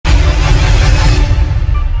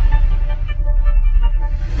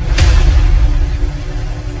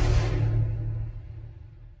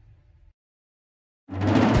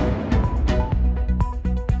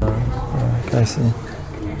I see.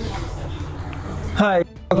 Hi,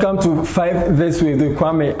 welcome to 5 This Week with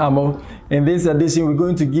Kwame Amo. In this edition, we're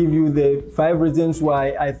going to give you the 5 reasons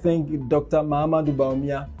why I think Dr. Mahama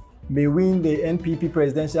Bawumia may win the NPP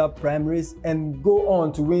presidential primaries and go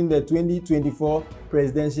on to win the 2024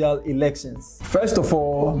 presidential elections. First of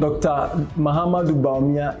all, Dr. Mahama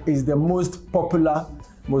Bawumia is the most popular,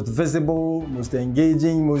 most visible, most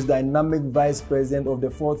engaging, most dynamic vice president of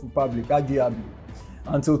the Fourth Republic, arguably.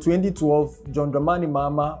 Until 2012, John Dramani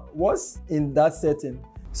Mahama was in that setting.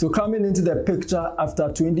 So coming into the picture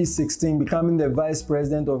after 2016, becoming the vice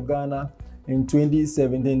president of Ghana in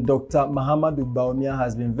 2017, Dr. Mahama Bawumia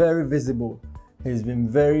has been very visible. He's been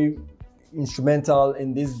very instrumental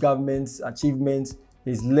in this government's achievements.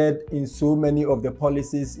 He's led in so many of the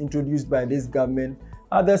policies introduced by this government.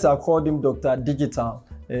 Others have called him Dr. Digital.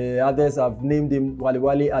 Others have named him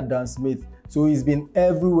Wale Adam Smith. So he's been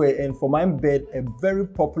everywhere, and for my bet, a very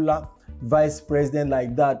popular vice president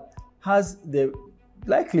like that has the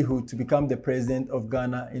likelihood to become the president of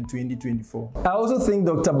Ghana in 2024. I also think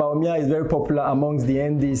Dr. Bawumia is very popular amongst the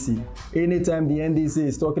NDC. Anytime the NDC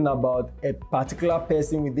is talking about a particular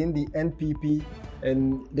person within the NPP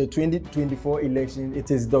and the 2024 election,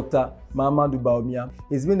 it is Dr. Mahama Bawumia.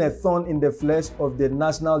 He's been a thorn in the flesh of the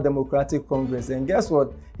National Democratic Congress, and guess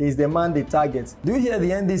what? He's the man they target. Do you hear the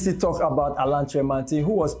NDC talk about Alan Tremantin,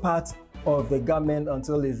 who was part of the government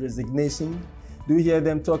until his resignation? Do you hear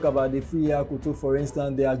them talk about the Free Akutu, for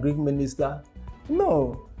instance, the Agri Minister?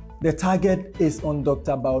 No. The target is on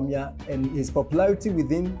Dr. Bawumia, and his popularity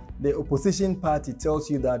within the opposition party tells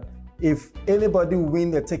you that if anybody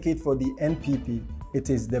wins the ticket for the NPP, it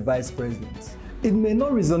is the vice president. It may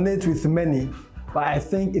not resonate with many, but I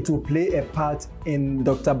think it will play a part in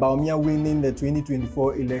Dr. Bawumia winning the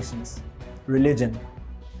 2024 elections. Religion.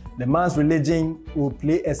 The man's religion will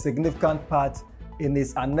play a significant part in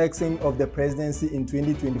his annexing of the presidency in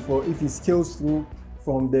 2024 if he scales through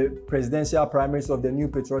from the presidential primaries of the New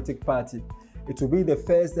Patriotic Party. It will be the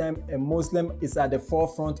first time a Muslim is at the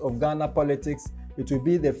forefront of Ghana politics. It will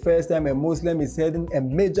be the first time a Muslim is heading a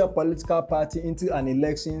major political party into an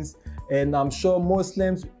elections, and I'm sure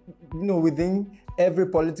Muslims, within every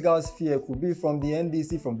political sphere, could be from the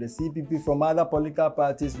NDC, from the CPP, from other political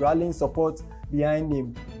parties, rallying support behind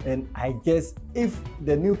him. And I guess if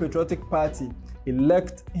the New Patriotic Party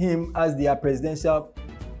elect him as their presidential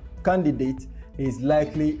candidate, he is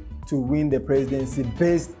likely to win the presidency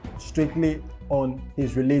based strictly on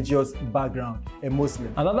his religious background, a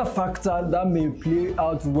Muslim. Another factor that may play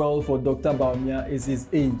out well for Dr. Bawumia is his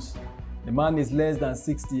age. The man is less than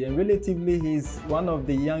 60, and relatively he's one of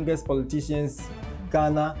the youngest politicians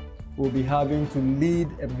Ghana will be having to lead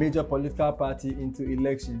a major political party into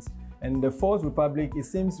elections. And the Fourth Republic, it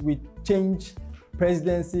seems we changed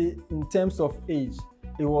presidency in terms of age.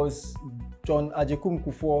 It was John Agyekum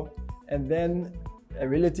Kufuor, and then a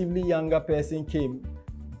relatively younger person came,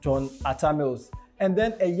 John Atta Mills, and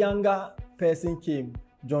then a younger person came,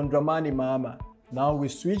 John Dramani Mahama. Now we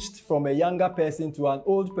switched from a younger person to an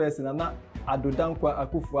old person, and now Ado Dankwa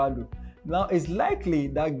Akufo-Addo. Now it's likely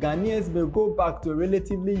that Ghanaians may go back to a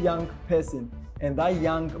relatively young person, and that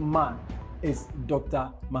young man is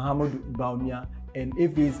Dr. Mahama Bawumia. And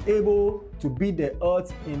if he is able to beat the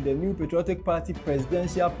odds in the New Patriotic Party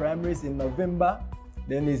presidential primaries in November,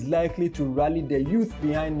 then he's likely to rally the youth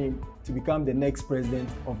behind him to become the next president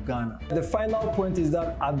of Ghana. The final point is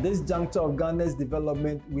that at this juncture of Ghana's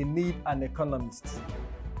development, we need an economist.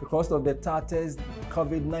 Because of the tatters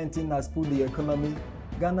COVID-19 has put the economy,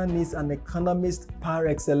 Ghana needs an economist par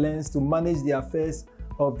excellence to manage the affairs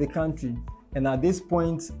of the country. And at this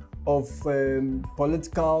point of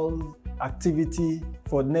political activity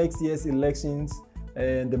for next year's elections,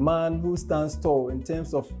 the man who stands tall in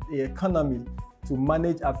terms of the economy to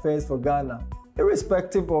manage affairs for Ghana,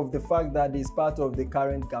 irrespective of the fact that he's part of the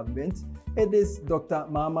current government, it is Dr.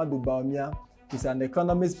 Mahama Bawumia. He's an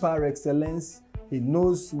economist par excellence. He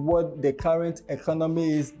knows what the current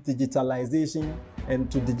economy is, digitalization, and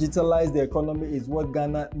to digitalize the economy is what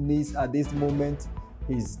Ghana needs at this moment.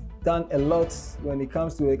 He's done a lot when it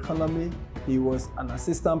comes to economy. He was an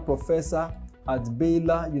assistant professor at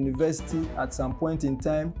Baylor University at some point in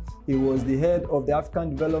time. He was the head of the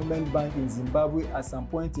African Development Bank in Zimbabwe at some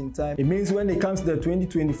point in time. It means when it comes to the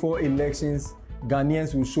 2024 elections,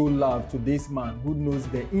 Ghanaians will show love to this man who knows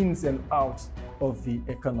the ins and outs of the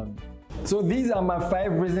economy. So these are my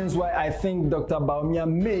 5 reasons why I think Dr. Bawumia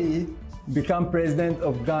may become president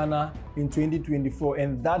of Ghana in 2024,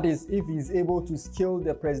 and that is if he's able to scale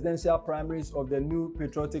the presidential primaries of the New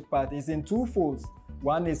Patriotic Party. It's in 2 folds.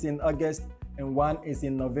 One is in August and one is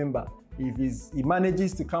in November. If he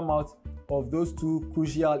manages to come out of those two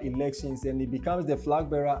crucial elections and he becomes the flag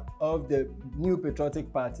bearer of the New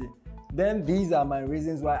Patriotic Party, then these are my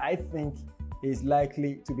reasons why I think he's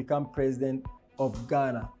likely to become president of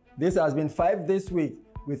Ghana. This has been 5 this week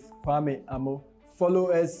with Kwame Amo.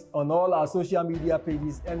 Follow us on all our social media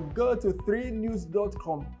pages and go to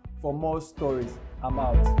 3news.com for more stories. I'm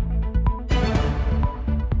out.